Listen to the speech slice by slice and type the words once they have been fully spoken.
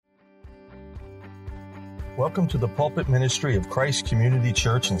Welcome to the pulpit ministry of Christ Community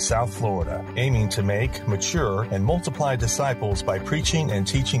Church in South Florida, aiming to make, mature, and multiply disciples by preaching and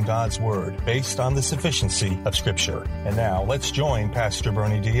teaching God's Word based on the sufficiency of Scripture. And now, let's join Pastor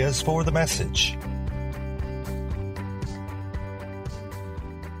Bernie Diaz for the message.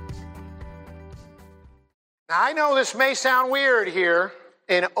 Now, I know this may sound weird here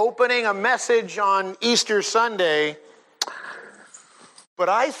in opening a message on Easter Sunday, but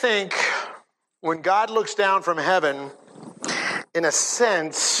I think when God looks down from heaven, in a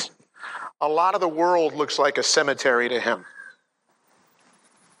sense, a lot of the world looks like a cemetery to him.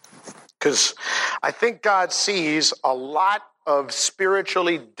 Because I think God sees a lot of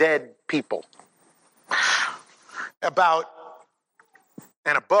spiritually dead people. About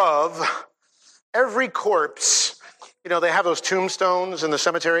and above every corpse, they have those tombstones in the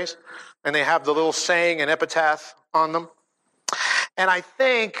cemeteries, and they have the little saying and epitaph on them. And I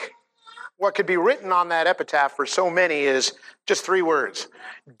think what could be written on that epitaph for so many is just 3 words: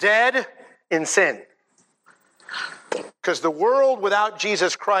 dead in sin. Because the world without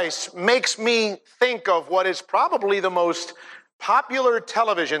Jesus Christ makes me think of what is probably the most popular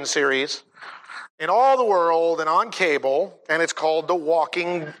television series in all the world and on cable, and it's called The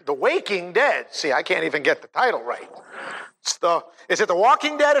Waking Dead. See, I can't even get the title right. Is it The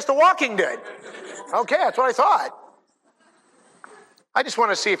Walking Dead? It's The Walking Dead. Okay, that's what I thought. I just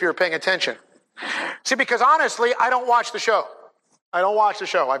want to see if you're paying attention. See, because honestly, I don't watch the show.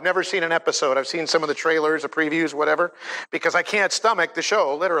 I've never seen an episode. I've seen some of the trailers, the previews, whatever, because I can't stomach the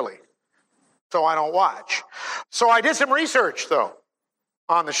show, literally. So I don't watch. So I did some research, though,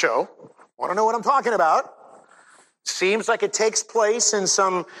 on the show. Want to know what I'm talking about? Seems like it takes place in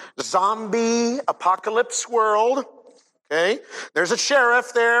some zombie apocalypse world. Okay, there's a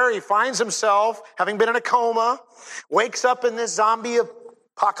sheriff there. He finds himself, having been in a coma, wakes up in this zombie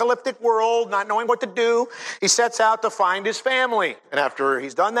apocalyptic world, not knowing what to do. He sets out to find his family. And after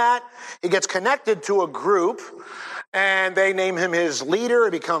he's done that, he gets connected to a group, and they name him his leader.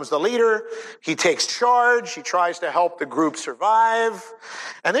 He becomes the leader. He takes charge. He tries to help the group survive.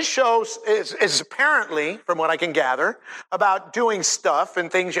 And this show is apparently, from what I can gather, about doing stuff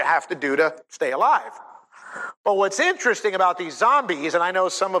and things you have to do to stay alive. But what's interesting about these zombies, and I know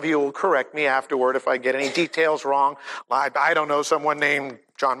some of you will correct me afterward if I get any details wrong, I don't know, someone named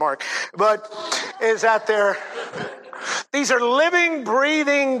John Mark, but is that these are living,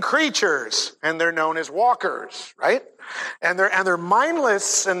 breathing creatures, and they're known as walkers, right? And they're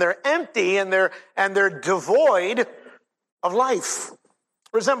mindless, and they're empty, and they're devoid of life,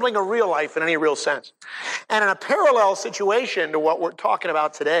 resembling a real life in any real sense. And in a parallel situation to what we're talking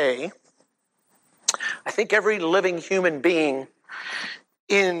about today, I think every living human being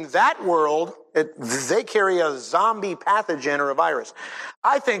in that world, they carry a zombie pathogen or a virus.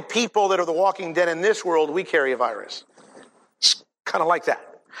 I think people that are the walking dead in this world, we carry a virus. It's kind of like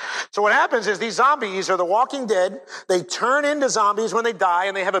that. So what happens is these zombies are the walking dead. They turn into zombies when they die,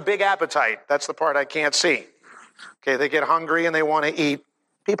 and they have a big appetite. That's the part I can't see. Okay, they get hungry and they want to eat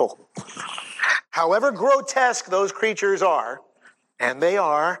people. However grotesque those creatures are, and they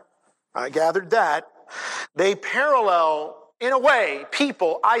are, I gathered that, they parallel, in a way,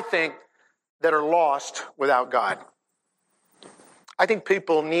 people, I think, that are lost without God. I think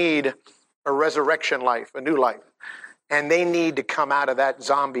people need a resurrection life, a new life, and they need to come out of that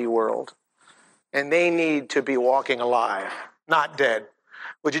zombie world, and they need to be walking alive, not dead.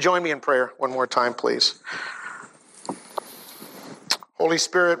 Would you join me in prayer one more time, please? Holy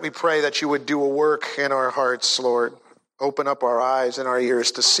Spirit, we pray that you would do a work in our hearts, Lord. Open up our eyes and our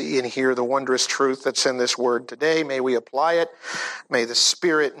ears to see and hear the wondrous truth that's in this word today. May we apply it. May the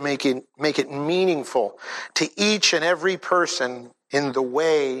Spirit make it meaningful to each and every person in the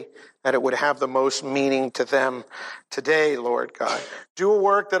way that it would have the most meaning to them today, Lord God. Do a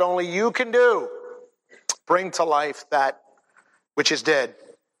work that only you can do. Bring to life that which is dead.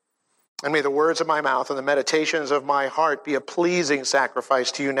 And may the words of my mouth and the meditations of my heart be a pleasing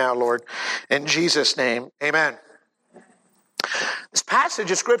sacrifice to you now, Lord. In Jesus' name, amen. This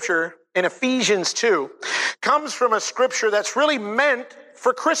passage of Scripture in Ephesians 2 comes from a Scripture that's really meant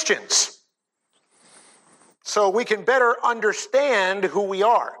for Christians, so we can better understand who we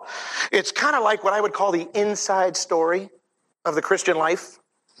are. It's kind of like what I would call the inside story of the Christian life.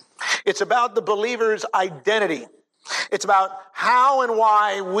 It's about the believer's identity. It's about how and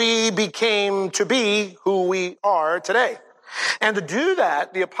why we became to be who we are today. And to do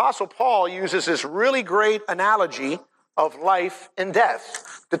that, the Apostle Paul uses this really great analogy of life and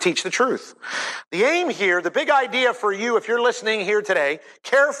death to teach the truth. The aim here, the big idea for you, if you're listening here today,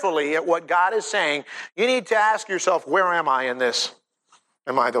 carefully at what God is saying, you need to ask yourself, where am I in this?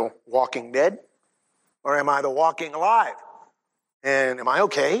 Am I the walking dead? or am I the walking alive? And am I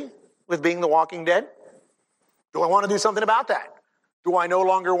okay with being the walking dead? Do I want to do something about that? Do I no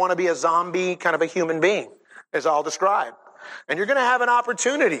longer want to be a zombie kind of a human being, as I'll describe? And you're going to have an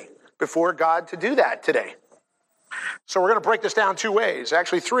opportunity before God to do that today. So we're going to break this down two ways,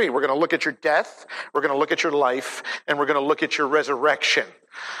 actually three. We're going to look at your death, we're going to look at your life, and we're going to look at your resurrection.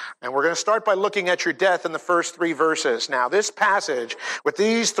 And we're going to start by looking at your death in the first three verses. Now, this passage with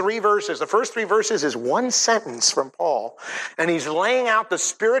these three verses, the first three verses is one sentence from Paul, and he's laying out the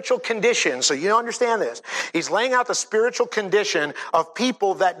spiritual condition. So you understand this. He's laying out the spiritual condition of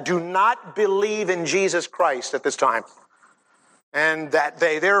people that do not believe in Jesus Christ at this time, and that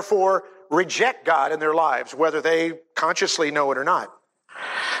they therefore reject God in their lives, whether they consciously know it or not.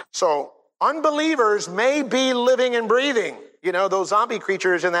 So unbelievers may be living and breathing. You know, those zombie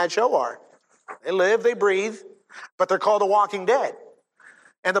creatures in that show are. They live, they breathe, but they're called the walking dead.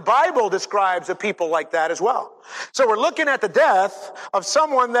 And the Bible describes a people like that as well. So we're looking at the death of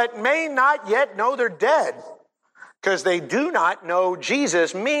someone that may not yet know they're dead because they do not know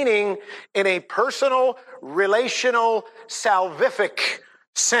Jesus, meaning in a personal, relational, salvific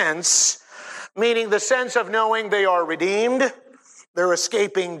sense, meaning the sense of knowing they are redeemed, they're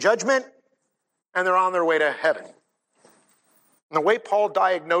escaping judgment, and they're on their way to heaven. And the way Paul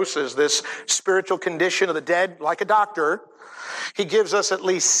diagnoses this spiritual condition of the dead, like a doctor, he gives us at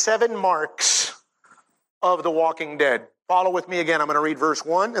least 7 marks of the walking dead. Follow with me again. I'm going to read verse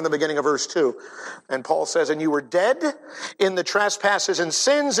 1 and the beginning of verse 2. And Paul says, "And you were dead in the trespasses and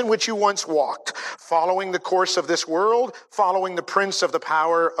sins in which you once walked, following the course of this world, following the prince of the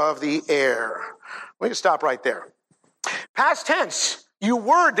power of the air." We can stop right there. Past tense, you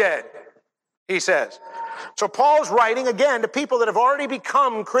were dead, he says. So Paul's writing again to people that have already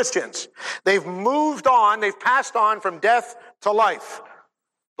become Christians. They've moved on, they've passed on from death to life.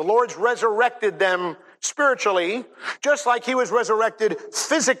 The Lord's resurrected them spiritually, just like he was resurrected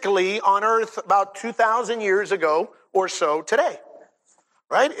physically on earth about 2,000 years ago or so today.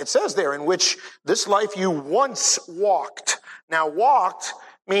 Right? It says there, in which this life you once walked. Now, walked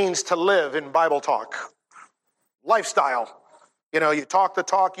means to live in Bible talk. Lifestyle. You know, you talk the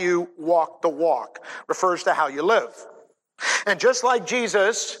talk, you walk the walk. Refers to how you live. And just like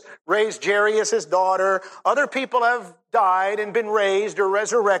Jesus raised Jairus, his daughter, other people have died and been raised or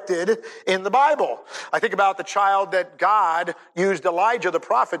resurrected in the Bible. I think about the child that God used Elijah the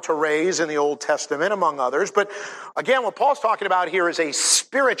prophet to raise in the Old Testament, among others. But again, what Paul's talking about here is a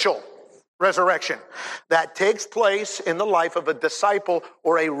spiritual resurrection that takes place in the life of a disciple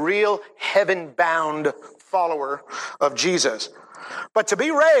or a real heaven-bound follower of Jesus. But to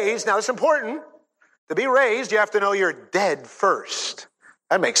be raised, now this is important, to be raised, you have to know you're dead first.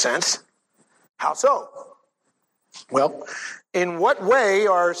 That makes sense. How so? Well, in what way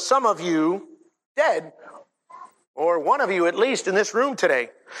are some of you dead? Or one of you, at least, in this room today?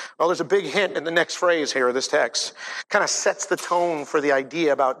 Well, there's a big hint in the next phrase here of this text. Kind of sets the tone for the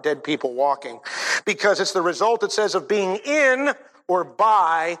idea about dead people walking. Because it's the result, it says, of being in or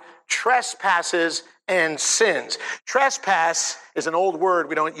by trespasses and sins. Trespass is an old word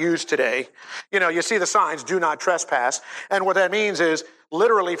we don't use today. You know, you see the signs, do not trespass. And what that means is,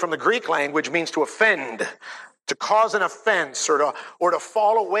 literally from the Greek language, means to offend, to cause an offense, or to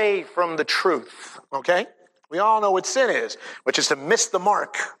fall away from the truth. Okay? We all know what sin is, which is to miss the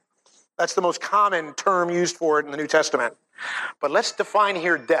mark. That's the most common term used for it in the New Testament. But let's define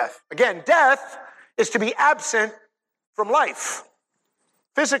here death. Again, death is to be absent from life.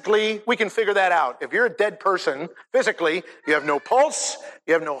 Physically, we can figure that out. If you're a dead person, physically, you have no pulse,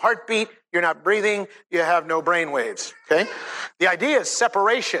 you have no heartbeat, you're not breathing, you have no brain waves, okay? The idea is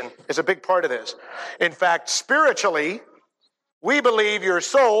separation is a big part of this. In fact, spiritually, we believe your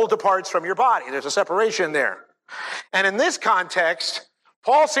soul departs from your body. There's a separation there. And in this context,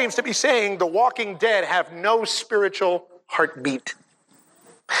 Paul seems to be saying the walking dead have no spiritual heartbeat.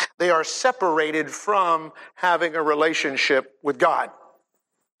 They are separated from having a relationship with God.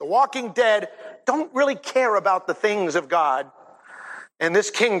 The walking dead don't really care about the things of God and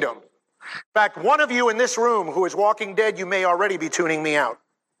this kingdom. In fact, one of you in this room who is walking dead, you may already be tuning me out.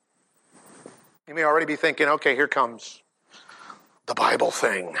 You may already be thinking, okay, here comes the Bible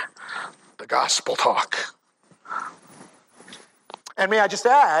thing, the gospel talk. And may I just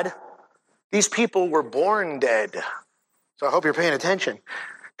add, these people were born dead. So I hope you're paying attention.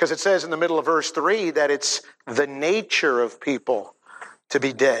 Because it says in the middle of verse 3 that it's the nature of people to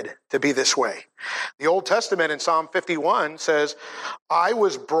be dead, to be this way. The Old Testament in Psalm 51 says, I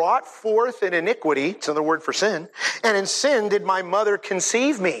was brought forth in iniquity, it's another word for sin, and in sin did my mother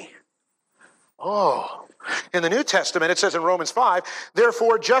conceive me. Oh, In the New Testament, it says in Romans 5,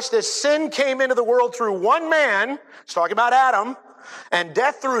 therefore, just as sin came into the world through one man, it's talking about Adam, and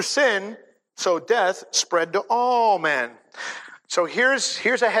death through sin, so death spread to all men. So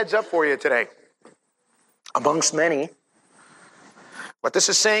here's a heads up for you today. Amongst many, what this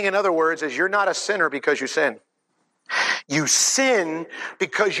is saying, in other words, is you're not a sinner because you sin. You sin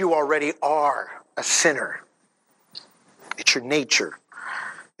because you already are a sinner. It's your nature.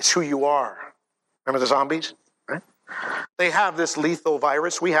 It's who you are. Remember the zombies? Right? They have this lethal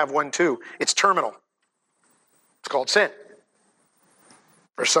virus. We have one too. It's terminal. It's called sin.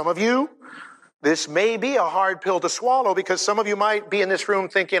 For some of you, this may be a hard pill to swallow because some of you might be in this room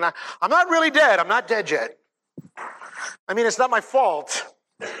thinking, I'm not really dead. I'm not dead yet. I mean, it's not my fault.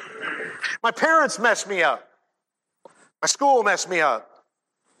 My parents messed me up. My school messed me up.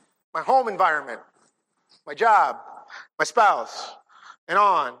 My home environment. My job. My spouse. And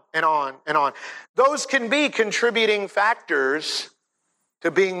on and on and on. Those can be contributing factors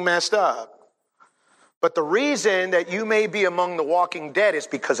to being messed up. But the reason that you may be among the walking dead is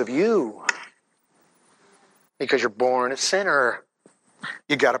because of you. Because you're born a sinner.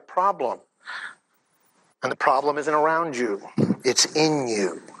 You got a problem. And the problem isn't around you. It's in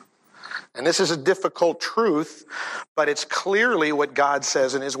you. And this is a difficult truth, but it's clearly what God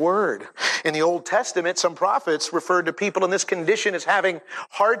says in His Word. In the Old Testament, some prophets referred to people in this condition as having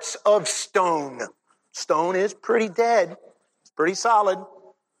hearts of stone. Stone is pretty dead. It's pretty solid.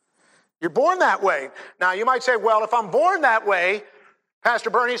 You're born that way. Now, you might say, well, if I'm born that way,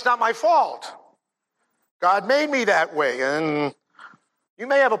 Pastor Bernie, it's not my fault. God made me that way. And you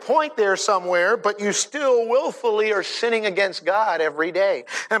may have a point there somewhere, but you still willfully are sinning against God every day.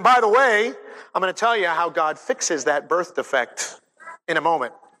 And by the way, I'm going to tell you how God fixes that birth defect in a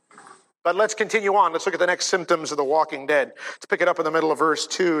moment. But let's continue on. Let's look at the next symptoms of the walking dead. Let's pick it up in the middle of verse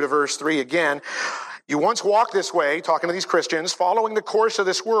 2 to verse 3 again. You once walked this way, talking to these Christians, following the course of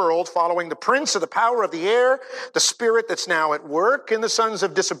this world, following the prince of the power of the air, the spirit that's now at work in the sons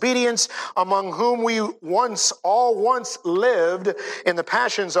of disobedience, among whom we once lived in the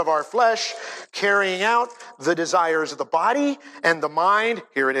passions of our flesh, carrying out the desires of the body and the mind,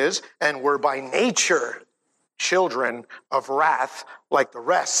 here it is, and were by nature children of wrath like the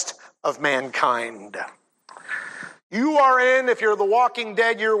rest of mankind. You are in, if you're the walking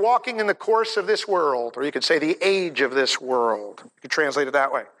dead, you're walking in the course of this world, or you could say the age of this world. You could translate it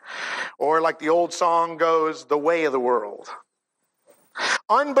that way. Or like the old song goes, the way of the world.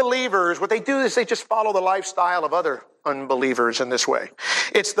 Unbelievers, what they do is they just follow the lifestyle of other unbelievers in this way.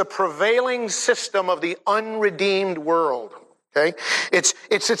 It's the prevailing system of the unredeemed world. Okay? It's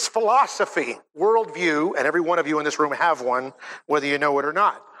its philosophy, worldview, and every one of you in this room have one, whether you know it or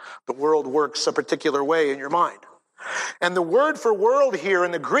not. The world works a particular way in your mind. And the word for world here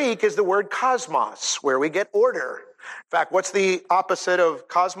in the Greek is the word cosmos, where we get order. In fact, what's the opposite of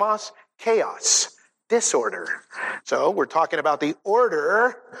cosmos? Chaos, disorder. So we're talking about the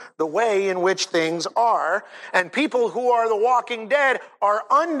order, the way in which things are. And people who are the walking dead are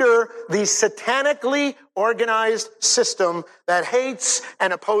under the satanically organized system that hates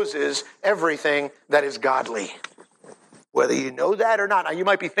and opposes everything that is godly. Whether you know that or not. Now, you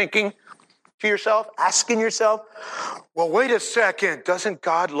might be thinking to yourself, asking yourself, well, wait a second, doesn't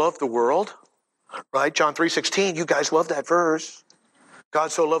God love the world? Right? John 3:16, you guys love that verse.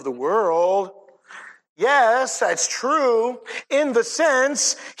 God so loved the world. Yes, that's true. In the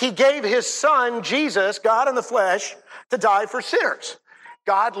sense, He gave His Son, Jesus, God in the flesh, to die for sinners.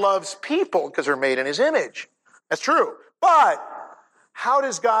 God loves people because they're made in His image. That's true. But how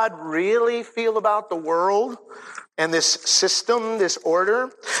does God really feel about the world and this system, this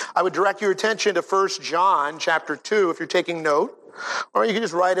order? I would direct your attention to 1 John chapter 2 if you're taking note. Or you can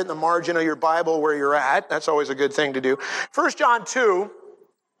just write it in the margin of your Bible where you're at. That's always a good thing to do. 1 John 2,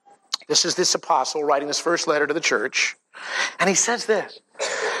 this is this apostle writing this first letter to the church. And he says this,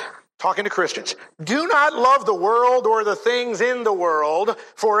 talking to Christians, do not love the world or the things in the world,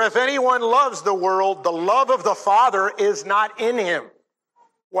 for if anyone loves the world, the love of the Father is not in him.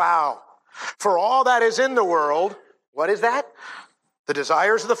 Wow. For all that is in the world, what is that? The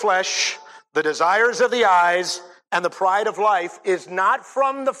desires of the flesh, the desires of the eyes, and the pride of life is not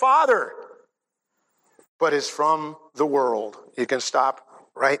from the Father, but is from the world. You can stop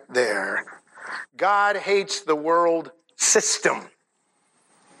right there. God hates the world system,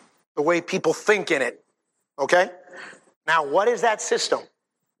 the way people think in it. Okay? Now, what is that system?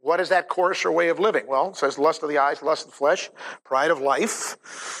 What is that course or way of living? Well, it says lust of the eyes, lust of the flesh, pride of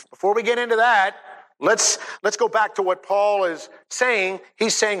life. Before we get into that, let's go back to what Paul is saying.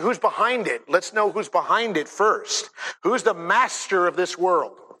 He's saying, who's behind it? Let's know who's behind it first. Who's the master of this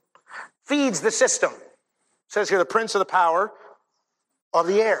world? Feeds the system. says here, the prince of the power of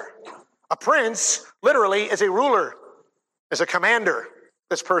the air. A prince, literally, is a ruler, is a commander,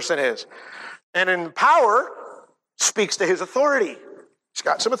 this person is. And in power, speaks to his authority. He's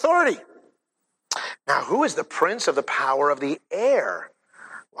got some authority. Now, who is the prince of the power of the air?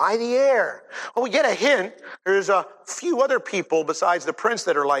 Why the air? Well, we get a hint. There's a few other people besides the prince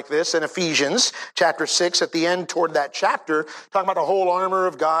that are like this in Ephesians chapter 6 at the end toward that chapter, talking about the whole armor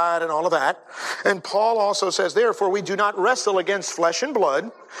of God and all of that. And Paul also says, therefore, we do not wrestle against flesh and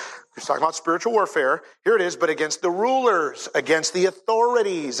blood. He's talking about spiritual warfare. Here it is, but against the rulers, against the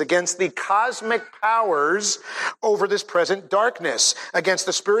authorities, against the cosmic powers over this present darkness, against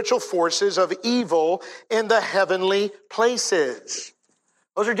the spiritual forces of evil in the heavenly places.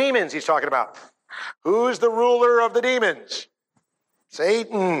 Those are demons he's talking about. Who's the ruler of the demons?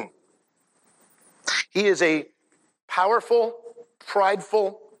 Satan. He is a powerful,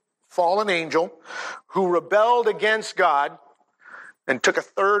 prideful, fallen angel who rebelled against God and took a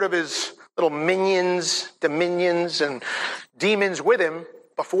third of his little minions, dominions, and demons with him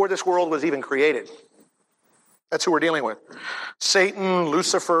before this world was even created. That's who we're dealing with. Satan,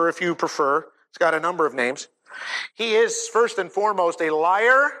 Lucifer, if you prefer. It's got a number of names. He is, first and foremost, a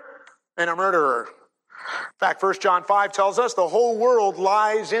liar and a murderer. In fact, 1 John 5 tells us the whole world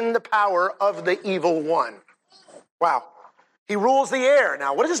lies in the power of the evil one. Wow. He rules the air.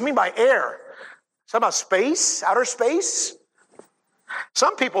 Now, what does this mean by air? Is that about space, outer space?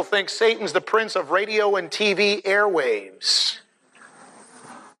 Some people think Satan's the prince of radio and TV airwaves.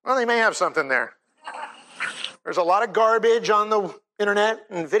 Well, they may have something there. There's a lot of garbage on the internet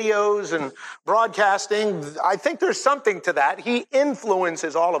and videos and broadcasting. I think there's something to that. He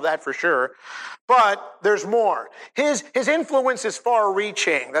influences all of that for sure. But there's more. His influence is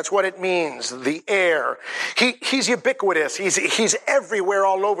far-reaching. That's what it means, the air. He's ubiquitous. He's everywhere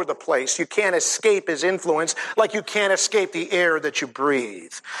all over the place. You can't escape his influence like you can't escape the air that you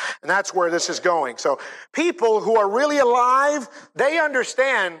breathe. And that's where this is going. So people who are really alive, they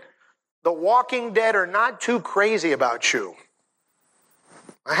understand the walking dead are not too crazy about you.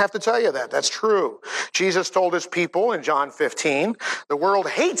 I have to tell you that. That's true. Jesus told his people in John 15, the world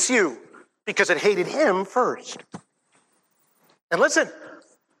hates you because it hated him first. And listen,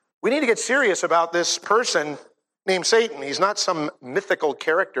 we need to get serious about this person named Satan. He's not some mythical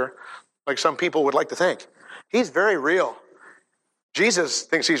character like some people would like to think. He's very real. Jesus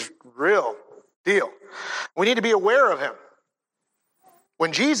thinks he's real deal. We need to be aware of him.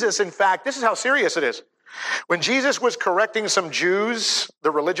 When Jesus, in fact, this is how serious it is. When Jesus was correcting some Jews,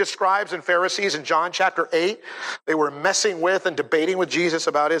 the religious scribes and Pharisees in John chapter 8, they were messing with and debating with Jesus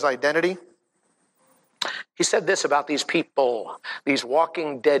about his identity. He said this about these people, these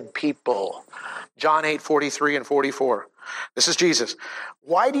walking dead people. John 8, 43 and 44. This is Jesus.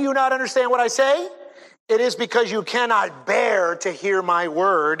 Why do you not understand what I say? It is because you cannot bear to hear my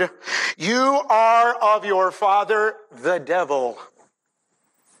word. You are of your father, the devil,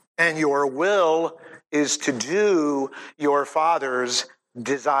 and your will is to do your father's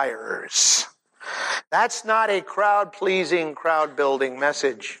desires. That's not a crowd-pleasing, crowd-building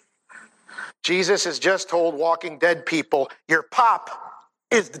message. Jesus has just told walking dead people, your pop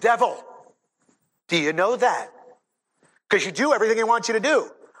is the devil. Do you know that? Because you do everything he wants you to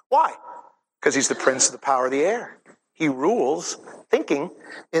do. Why? Because he's the prince of the power of the air. He rules thinking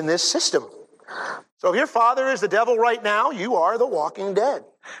in this system. So if your father is the devil right now, you are the walking dead.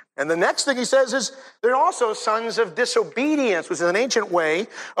 And the next thing he says is, they're also sons of disobedience, which is an ancient way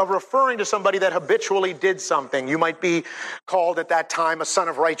of referring to somebody that habitually did something. You might be called at that time a son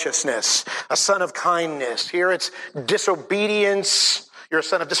of righteousness, a son of kindness. Here it's disobedience. You're a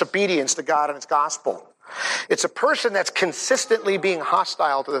son of disobedience to God and his gospel. It's a person that's consistently being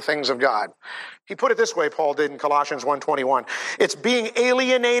hostile to the things of God. He put it this way, Paul did in Colossians 1:21. It's being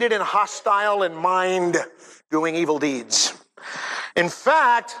alienated and hostile in mind, doing evil deeds. In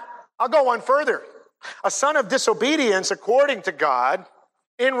fact, I'll go one further. A son of disobedience, according to God,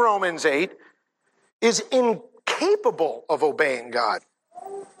 in Romans 8, is incapable of obeying God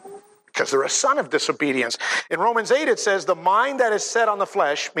because they're a son of disobedience. In Romans 8, it says, the mind that is set on the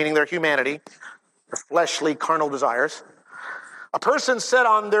flesh, meaning their humanity, their fleshly, carnal desires, a person set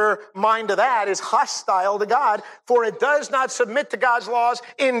on their mind to that is hostile to God, for it does not submit to God's laws.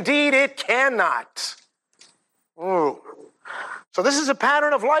 Indeed, it cannot. Ooh. So this is a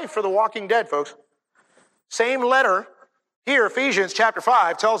pattern of life for the walking dead, folks. Same letter here, Ephesians chapter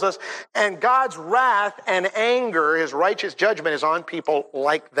 5 tells us, and God's wrath and anger, his righteous judgment is on people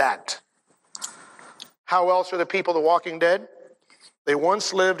like that. How else are the people the walking dead? They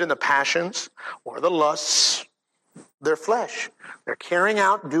once lived in the passions or the lusts, their flesh. They're carrying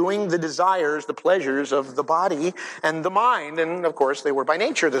out, doing the desires, the pleasures of the body and the mind. And of course, they were by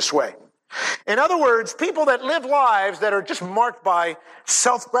nature this way. In other words, people that live lives that are just marked by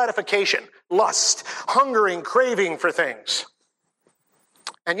self-gratification, lust, hungering, craving for things.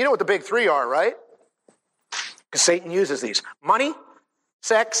 And you know what the big three are, right? Because Satan uses these. Money,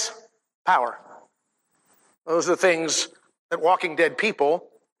 sex, power. Those are the things that Walking Dead people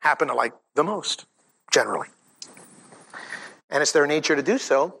happen to like the most, generally. And it's their nature to do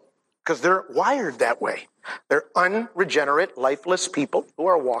so because they're wired that way. They're unregenerate, lifeless people who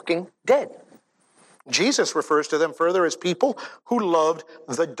are walking dead. Jesus refers to them further as people who loved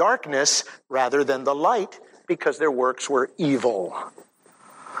the darkness rather than the light because their works were evil.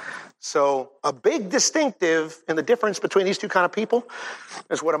 So a big distinctive in the difference between these two kind of people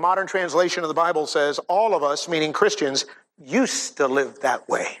is what a modern translation of the Bible says, all of us, meaning Christians, used to live that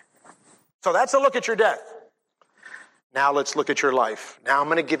way. So that's a look at your death. Now let's look at your life. Now I'm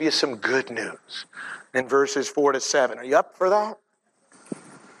going to give you some good news in verses 4 to 7. Are you up for that?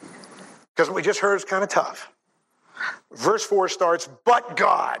 Because what we just heard is kind of tough. Verse 4 starts, but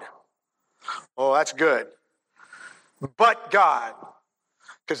God. Oh, that's good. But God.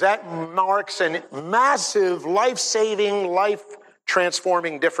 Because that marks a massive, life-saving,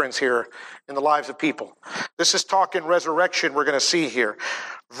 life-transforming difference here in the lives of people. This is talking resurrection we're going to see here.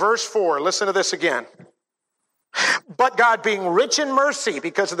 Verse 4, listen to this again. But God, being rich in mercy,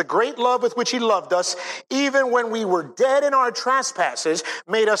 because of the great love with which he loved us, even when we were dead in our trespasses,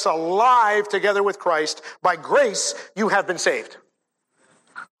 made us alive together with Christ. By grace, you have been saved.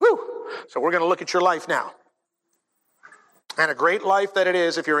 Woo! So we're going to look at your life now. And a great life that it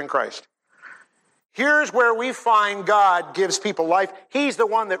is if you're in Christ. Here's where we find God gives people life. He's the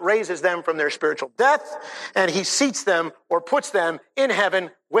one that raises them from their spiritual death, and he seats them or puts them in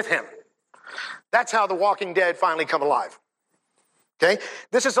heaven with him. That's how the walking dead finally come alive. Okay?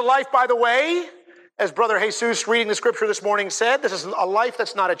 This is a life, by the way, as Brother Jesus reading the scripture this morning said, this is a life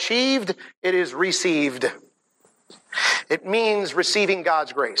that's not achieved, it is received. It means receiving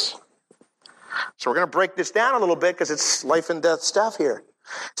God's grace. So we're going to break this down a little bit because it's life and death stuff here.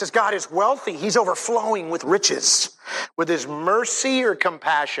 It says God is wealthy. He's overflowing with riches, with his mercy or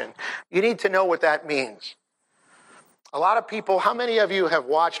compassion. You need to know what that means. A lot of people, how many of you have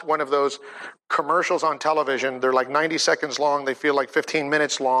watched one of those commercials on television? They're like 90 seconds long. They feel like 15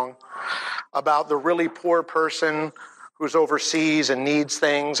 minutes long about the really poor person who's overseas and needs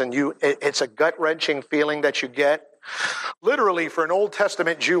things. And it's a gut-wrenching feeling that you get. Literally, for an Old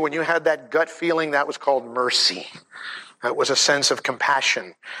Testament Jew, when you had that gut feeling, that was called mercy. It was a sense of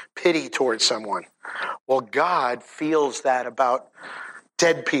compassion, pity towards someone. Well, God feels that about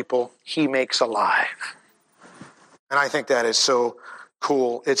dead people he makes alive. And I think that is so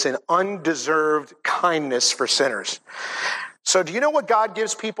cool. It's an undeserved kindness for sinners. So do you know what God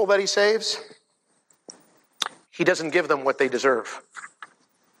gives people that he saves? He doesn't give them what they deserve.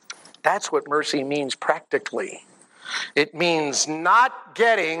 That's what mercy means practically. It means not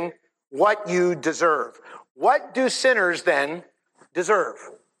getting what you deserve. What do sinners then deserve?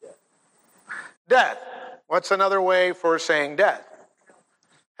 Death. What's another way for saying death?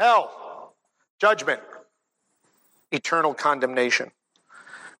 Hell. Judgment. Eternal condemnation.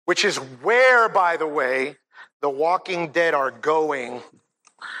 Which is where, by the way, the walking dead are going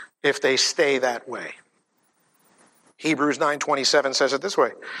if they stay that way. Hebrews 9:27 says it this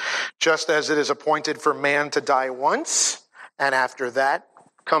way. Just as it is appointed for man to die once, and after that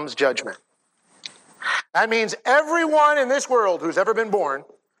comes judgment. That means everyone in this world who's ever been born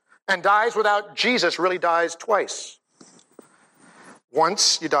and dies without Jesus really dies twice.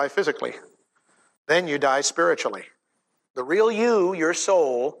 Once you die physically, then you die spiritually. The real you, your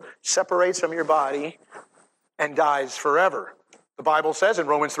soul, separates from your body and dies forever. The Bible says in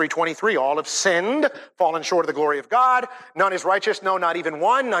Romans 3:23, all have sinned, fallen short of the glory of God. None is righteous, no, not even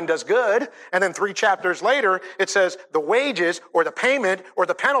one. None does good. And then 3 chapters later, it says the wages or the payment or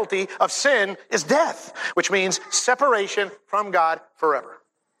the penalty of sin is death, which means separation from God forever.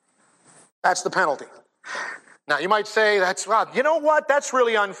 That's the penalty. Now, you might say, wow, you know what? That's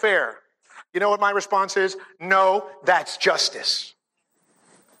really unfair. You know what my response is? No, that's justice.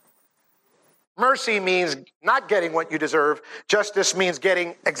 Mercy means not getting what you deserve. Justice means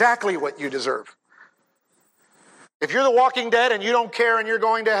getting exactly what you deserve. If you're the walking dead and you don't care and you're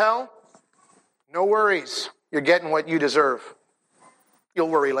going to hell, no worries. You're getting what you deserve. You'll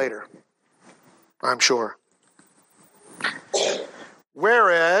worry later, I'm sure.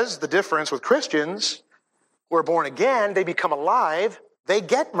 Whereas the difference with Christians who are born again, they become alive, they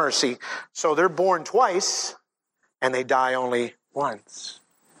get mercy. So they're born twice and they die only once,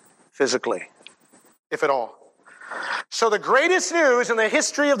 physically, if at all. So the greatest news in the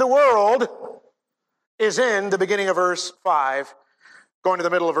history of the world is in the beginning of verse 5, going to the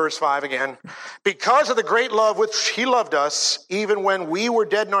middle of verse 5 again. Because of the great love which he loved us, even when we were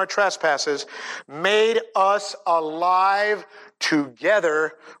dead in our trespasses, made us alive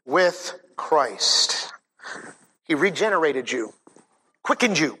together with Christ. He regenerated you,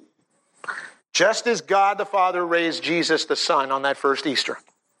 quickened you, just as God the Father raised Jesus the Son on that first Easter.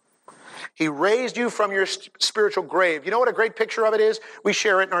 He raised you from your spiritual grave. You know what a great picture of it is? We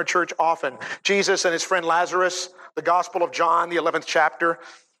share it in our church often. Jesus and his friend Lazarus, the Gospel of John, the 11th chapter.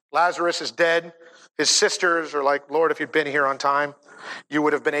 Lazarus is dead. His sisters are like, Lord, if you'd been here on time, you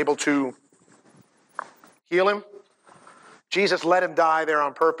would have been able to heal him. Jesus let him die there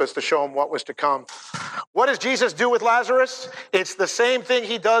on purpose to show him what was to come. What does Jesus do with Lazarus? It's the same thing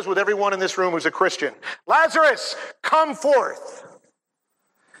he does with everyone in this room who's a Christian. Lazarus, come forth.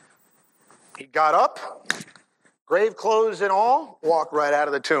 He got up, grave clothes and all, walked right out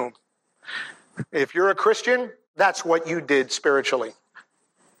of the tomb. If you're a Christian, that's what you did spiritually.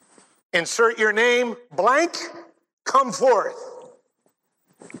 Insert your name, blank, come forth.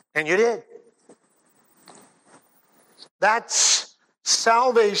 And you did. That's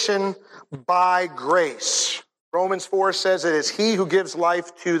salvation by grace. Romans 4 says it is he who gives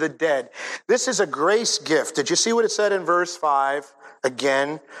life to the dead. This is a grace gift. Did you see what it said in verse 5?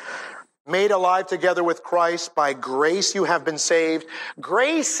 Again, made alive together with Christ, by grace you have been saved.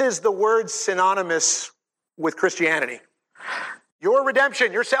 Grace is the word synonymous with Christianity. Your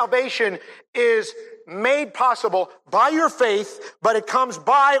redemption, your salvation is made possible by your faith, but it comes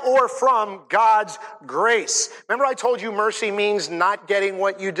by or from God's grace. Remember I told you mercy means not getting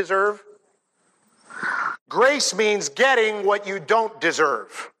what you deserve? Grace means getting what you don't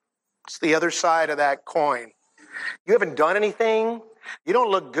deserve. It's the other side of that coin. You haven't done anything. You don't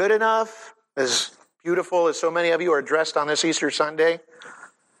look good enough, as beautiful as so many of you are dressed on this Easter Sunday.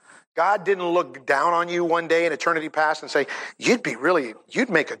 God didn't look down on you one day in eternity past and say, you'd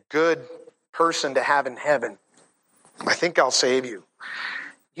make a good person to have in heaven. I think I'll save you.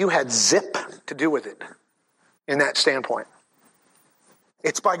 You had zip to do with it in that standpoint.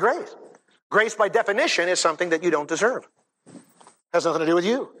 It's by grace. Grace by definition is something that you don't deserve. It has nothing to do with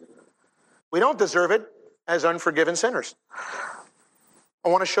you. We don't deserve it as unforgiven sinners. I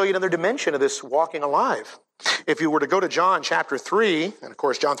want to show you another dimension of this walking alive. If you were to go to John chapter 3, and of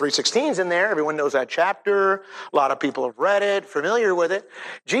course John 3:16 is in there. Everyone knows that chapter. A lot of people have read it, familiar with it.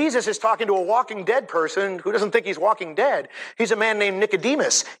 Jesus is talking to a walking dead person who doesn't think he's walking dead. He's a man named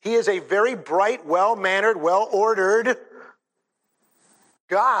Nicodemus. He is a very bright, well-mannered, well-ordered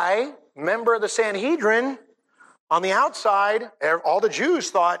guy, member of the Sanhedrin. On the outside, all the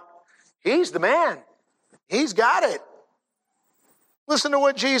Jews thought, he's the man. He's got it. Listen to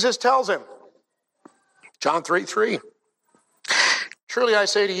what Jesus tells him. John 3:3. Truly I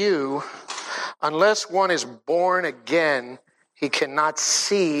say to you, unless one is born again, he cannot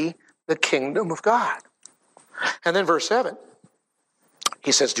see the kingdom of God. And then verse 7.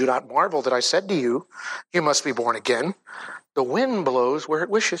 He says, do not marvel that I said to you, you must be born again. The wind blows where it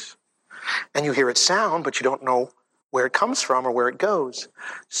wishes, and you hear its sound, but you don't know where it comes from or where it goes.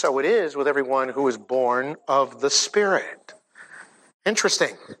 So it is with everyone who is born of the Spirit.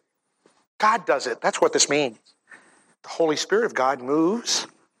 Interesting. God does it. That's what this means. The Holy Spirit of God moves,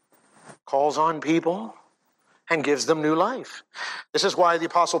 calls on people, and gives them new life. This is why the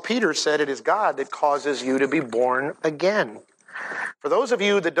Apostle Peter said it is God that causes you to be born again. For those of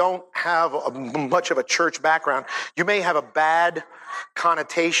you that don't have much of a church background, you may have a bad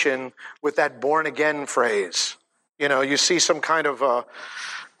connotation with that born again phrase. You know, you see some kind of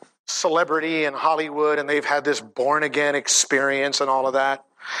celebrity in Hollywood and they've had this born again experience and all of that.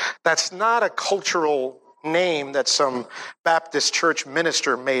 That's not a cultural name that some Baptist church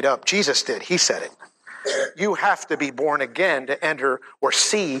minister made up. Jesus did. He said it. You have to be born again to enter or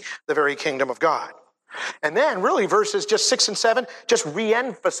see the very kingdom of God. And then really verses just 6 and 7 just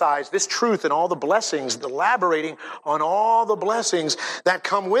re-emphasize this truth and all the blessings, elaborating on all the blessings that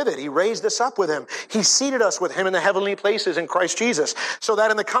come with it. He raised us up with him. He seated us with him in the heavenly places in Christ Jesus, so that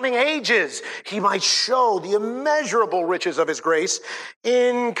in the coming ages he might show the immeasurable riches of his grace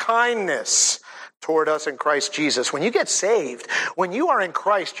in kindness toward us in Christ Jesus. When you get saved, when you are in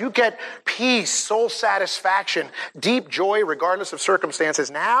Christ, you get peace, soul satisfaction, deep joy regardless of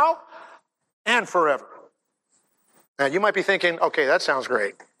circumstances now and forever. Now, you might be thinking, okay, that sounds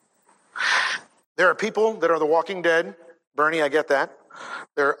great. There are people that are the walking dead. Bernie, I get that.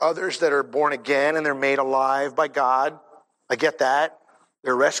 There are others that are born again and they're made alive by God. I get that.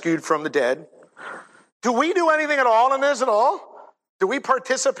 They're rescued from the dead. Do we do anything at all in this at all? Do we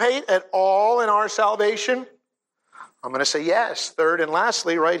participate at all in our salvation? I'm going to say yes. Third and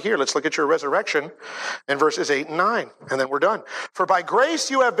lastly, right here, let's look at your resurrection in verses 8 and 9, and then we're done. For by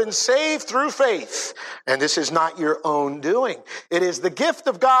grace you have been saved through faith, and this is not your own doing. It is the gift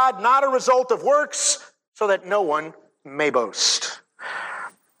of God, not a result of works, so that no one may boast.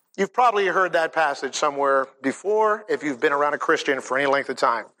 You've probably heard that passage somewhere before if you've been around a Christian for any length of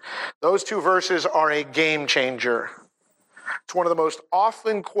time. Those two verses are a game changer. It's one of the most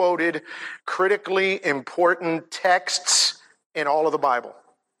often quoted, critically important texts in all of the Bible.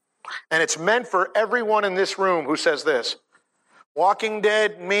 And it's meant for everyone in this room who says this: Walking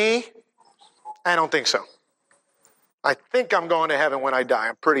Dead, me? I don't think so. I think I'm going to heaven when I die.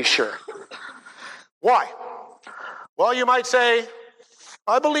 I'm pretty sure. Why? Well, you might say,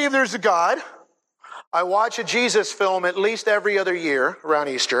 I believe there's a God. I watch a Jesus film at least every other year around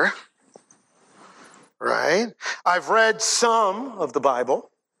Easter. Right? I've read some of the Bible.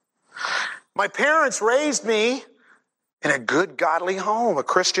 My parents raised me in a good, godly home, a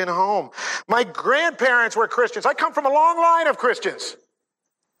Christian home. My grandparents were Christians. I come from a long line of Christians,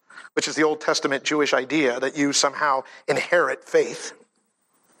 which is the Old Testament Jewish idea that you somehow inherit faith.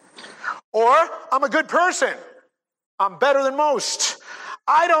 Or I'm a good person. I'm better than most.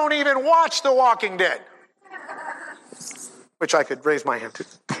 I don't even watch The Walking Dead, which I could raise my hand to.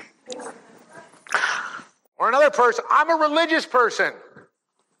 Or another person, I'm a religious person.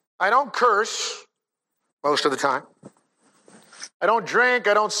 I don't curse most of the time. I don't drink,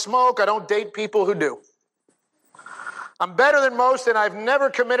 I don't smoke, I don't date people who do. I'm better than most, and I've never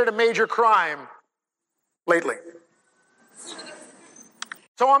committed a major crime lately.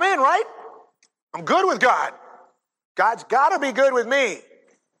 So I'm in, right? I'm good with God. God's got to be good with me,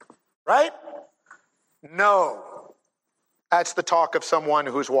 right? No. That's the talk of someone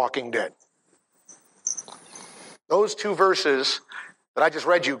who's walking dead. Those two verses that I just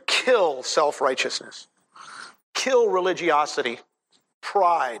read you kill self-righteousness, kill religiosity,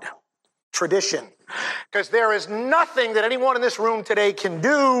 pride, tradition. Because there is nothing that anyone in this room today can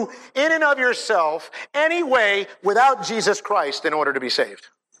do in and of yourself anyway without Jesus Christ in order to be saved.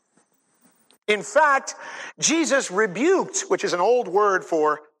 In fact, Jesus rebuked, which is an old word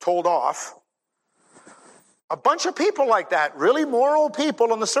for told off, a bunch of people like that, really moral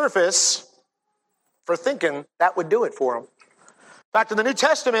people on the surface, for thinking that would do it for them. In fact, in the New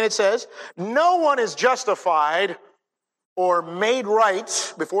Testament it says, no one is justified or made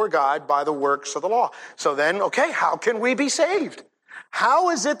right before God by the works of the law. So then, okay, how can we be saved?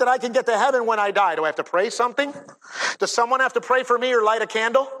 How is it that I can get to heaven when I die? Do I have to pray something? Does someone have to pray for me or light a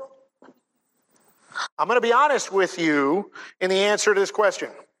candle? I'm going to be honest with you in the answer to this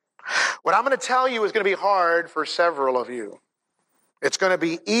question. What I'm going to tell you is going to be hard for several of you. It's going to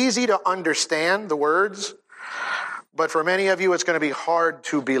be easy to understand the words, but for many of you, it's going to be hard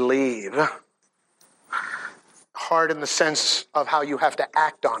to believe. Hard in the sense of how you have to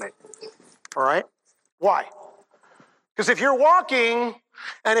act on it. All right? Why? Because if you're walking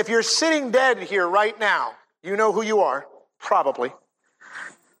and if you're sitting dead here right now, you know who you are, probably.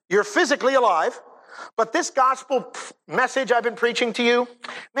 You're physically alive, but this gospel message I've been preaching to you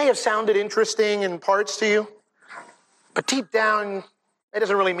may have sounded interesting in parts to you, but deep down, it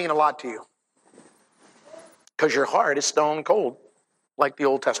doesn't really mean a lot to you. Because your heart is stone cold, like the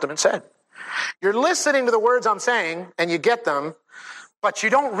Old Testament said. You're listening to the words I'm saying, and you get them, but you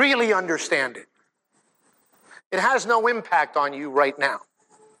don't really understand it. It has no impact on you right now.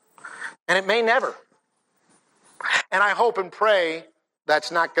 And it may never. And I hope and pray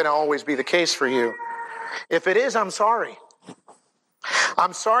that's not going to always be the case for you. If it is, I'm sorry.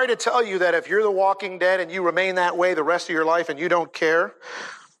 I'm sorry to tell you that if you're the walking dead and you remain that way the rest of your life and you don't care,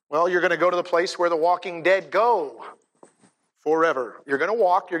 well, you're going to go to the place where the walking dead go forever. You're going to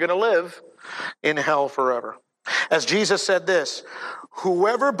walk, you're going to live in hell forever. As Jesus said this,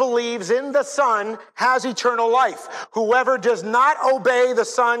 whoever believes in the Son has eternal life. Whoever does not obey the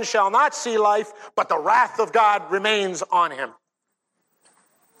Son shall not see life, but the wrath of God remains on him.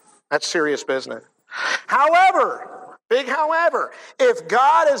 That's serious business. However, big however, if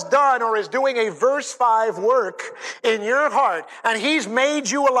God has done or is doing a verse 5 work in your heart and he's made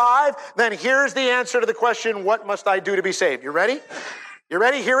you alive, then here's the answer to the question, what must I do to be saved? You ready? You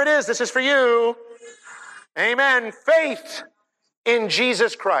ready? Here it is. This is for you. Amen. Faith in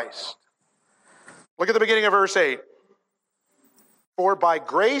Jesus Christ. Look at the beginning of verse 8. For by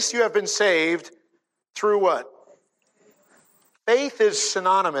grace you have been saved through what? Faith is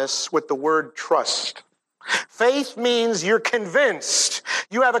synonymous with the word trust. Faith means you're convinced.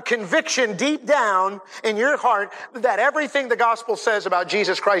 You have a conviction deep down in your heart that everything the gospel says about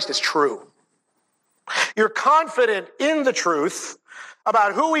Jesus Christ is true. You're confident in the truth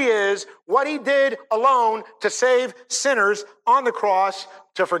about who he is, what he did alone to save sinners on the cross,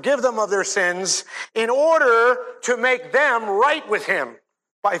 to forgive them of their sins, in order to make them right with him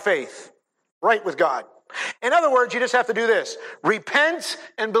by faith, right with God. In other words, you just have to do this: repent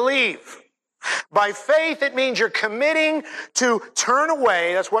and believe. By faith, it means you're committing to turn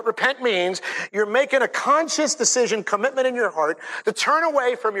away. That's what repent means. You're making a conscious decision, commitment in your heart, to turn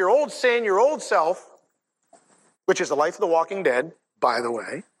away from your old sin, your old self, which is the life of the walking dead, by the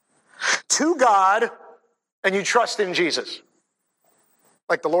way, to God, and you trust in Jesus.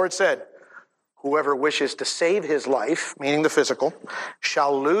 Like the Lord said, whoever wishes to save his life, meaning the physical,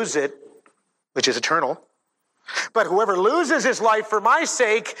 shall lose it, which is eternal. But whoever loses his life for my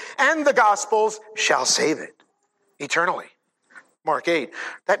sake and the gospel's shall save it eternally. Mark 8.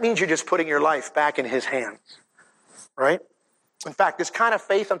 That means you're just putting your life back in his hands, right? In fact, this kind of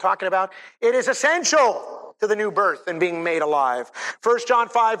faith I'm talking about, it is essential to the new birth and being made alive. 1 John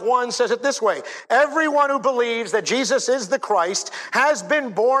 5:1 says it this way: everyone who believes that Jesus is the Christ has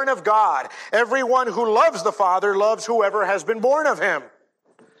been born of God. Everyone who loves the Father loves whoever has been born of him.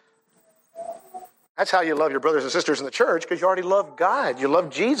 That's how you love your brothers and sisters in the church, because you already love God. You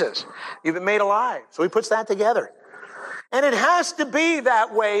love Jesus. You've been made alive. So he puts that together. And it has to be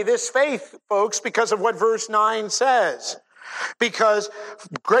that way, this faith, folks, because of what verse 9 says. Because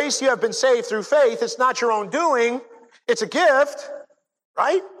grace, you have been saved through faith. It's not your own doing. It's a gift,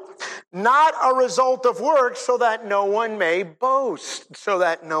 right? Not a result of works, so that no one may boast, so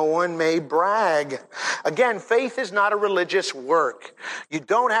that no one may brag. Again, faith is not a religious work. You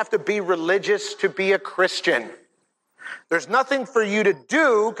don't have to be religious to be a Christian. There's nothing for you to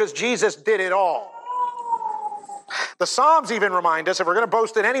do because Jesus did it all. The Psalms even remind us, if we're going to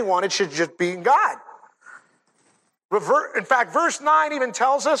boast in anyone, it should just be in God. In fact, verse 9 even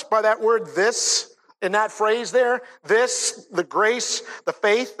tells us by that word "this," in that phrase there, this, the grace, the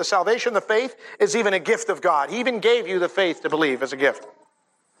faith, the salvation, the faith, is even a gift of God. He even gave you the faith to believe as a gift.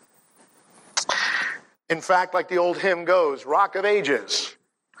 In fact, like the old hymn goes, Rock of Ages,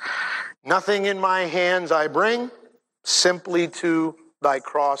 nothing in my hands I bring, simply to thy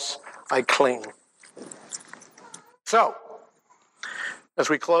cross I cling. So, as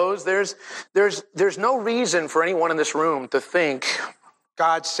we close, there's no reason for anyone in this room to think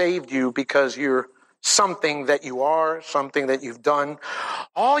God saved you because you're something that you are, something that you've done.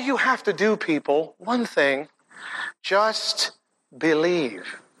 All you have to do, people, one thing, just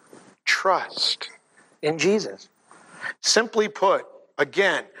believe, trust in Jesus. Simply put,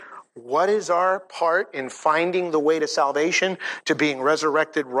 again, what is our part in finding the way to salvation, to being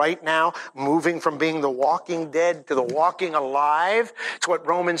resurrected right now, moving from being the walking dead to the walking alive? It's what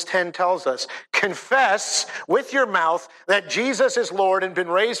Romans 10 tells us. Confess with your mouth that Jesus is Lord and been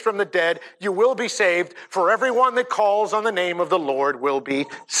raised from the dead. You will be saved. For everyone that calls on the name of the Lord will be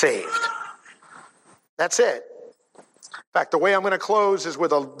saved. That's it. In fact, the way I'm going to close is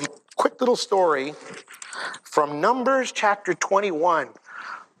with a quick little story from Numbers chapter 21.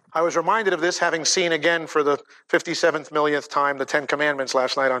 I was reminded of this having seen again for the 57th millionth time the Ten Commandments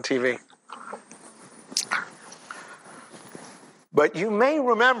last night on TV. But you may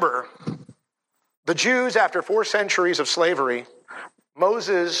remember the Jews, after 4 centuries of slavery,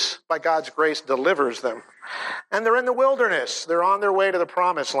 Moses, by God's grace, delivers them. And they're in the wilderness. They're on their way to the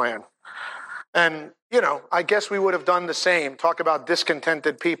promised land. And, I guess we would have done the same. Talk about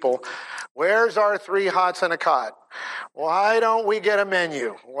discontented people. Where's our 3 hots and a cot? Why don't we get a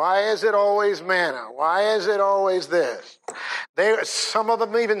menu? Why is it always manna? Why is it always this? Some of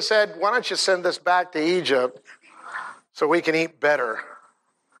them even said, why don't you send us back to Egypt so we can eat better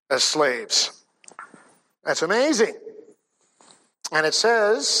as slaves? That's amazing. And it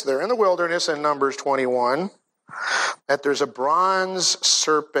says, they're in the wilderness in Numbers 21, that there's a bronze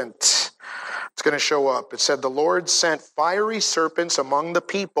serpent. It's going to show up. It said, the Lord sent fiery serpents among the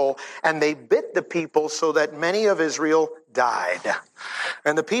people, and they bit the people so that many of Israel died.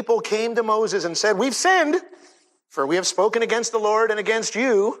 And the people came to Moses and said, we've sinned, for we have spoken against the Lord and against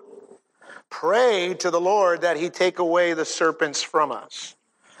you. Pray to the Lord that he take away the serpents from us.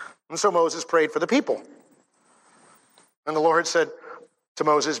 And so Moses prayed for the people. And the Lord said to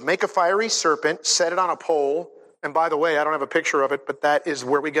Moses, make a fiery serpent, set it on a pole. And by the way, I don't have a picture of it, but that is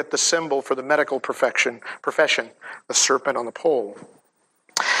where we get the symbol for the medical profession, the serpent on the pole.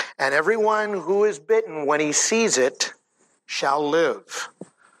 And everyone who is bitten, when he sees it, shall live.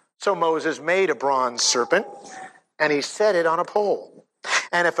 So Moses made a bronze serpent, and he set it on a pole.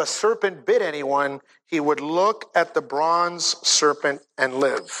 And if a serpent bit anyone, he would look at the bronze serpent and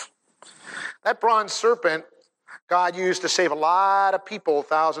live. That bronze serpent, God used to save a lot of people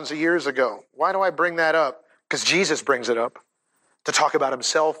thousands of years ago. Why do I bring that up? Because Jesus brings it up. to talk about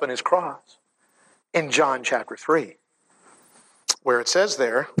himself and his cross in John chapter 3, where it says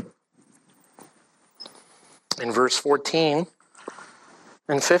there in verse 14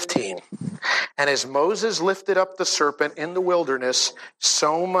 and 15, and as Moses lifted up the serpent in the wilderness,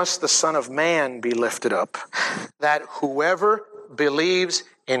 so must the Son of Man be lifted up, that whoever believes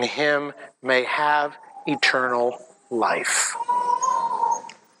in him may have eternal life.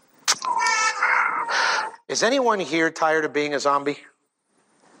 Is anyone here tired of being a zombie?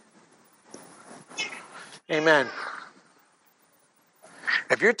 Amen.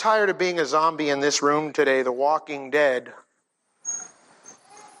 If you're tired of being a zombie in this room today, the walking dead,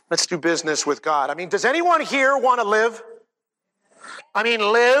 let's do business with God. I mean, does anyone here want to live? I mean,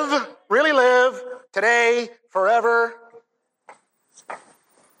 live, really live, today, forever?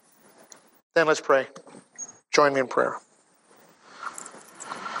 Then let's pray. Join me in prayer.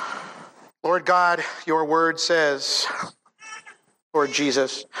 Lord God, your word says, Lord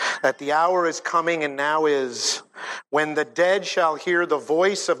Jesus, that the hour is coming and now is, when the dead shall hear the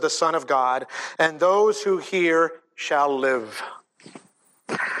voice of the Son of God, and those who hear shall live.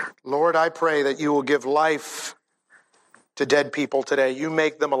 Lord, I pray that you will give life to dead people today. You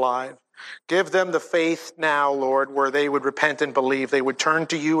make them alive. Give them the faith now, Lord, where they would repent and believe. They would turn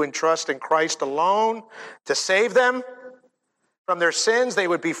to you and trust in Christ alone to save them from their sins. They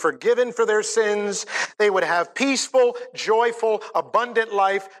would be forgiven for their sins. They would have peaceful, joyful, abundant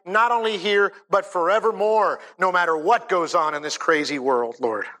life, not only here, but forevermore, no matter what goes on in this crazy world,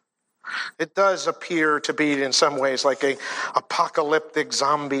 Lord. It does appear to be in some ways like an apocalyptic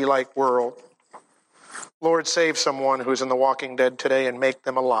zombie-like world. Lord, save someone who's in the walking dead today and make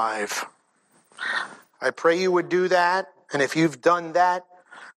them alive. I pray you would do that, and if you've done that,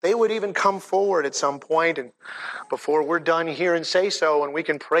 they would even come forward at some point and before we're done here and say so, and we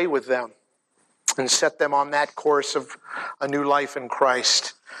can pray with them and set them on that course of a new life in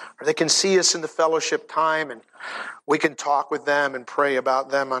Christ. Or they can see us in the fellowship time and we can talk with them and pray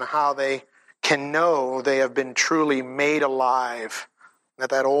about them on how they can know they have been truly made alive,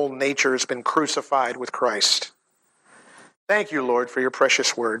 that old nature has been crucified with Christ. Thank you, Lord, for your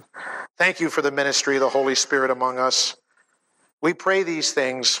precious word. Thank you for the ministry of the Holy Spirit among us. We pray these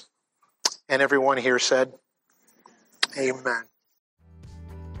things, and everyone here said, Amen.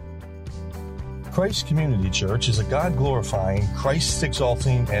 Christ Community Church is a God-glorifying,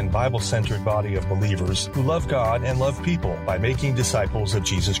 Christ-exalting, and Bible-centered body of believers who love God and love people by making disciples of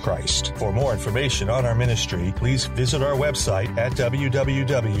Jesus Christ. For more information on our ministry, please visit our website at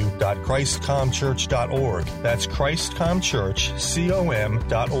www.christcomchurch.org. That's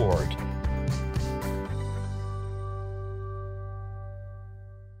christcomchurch.org.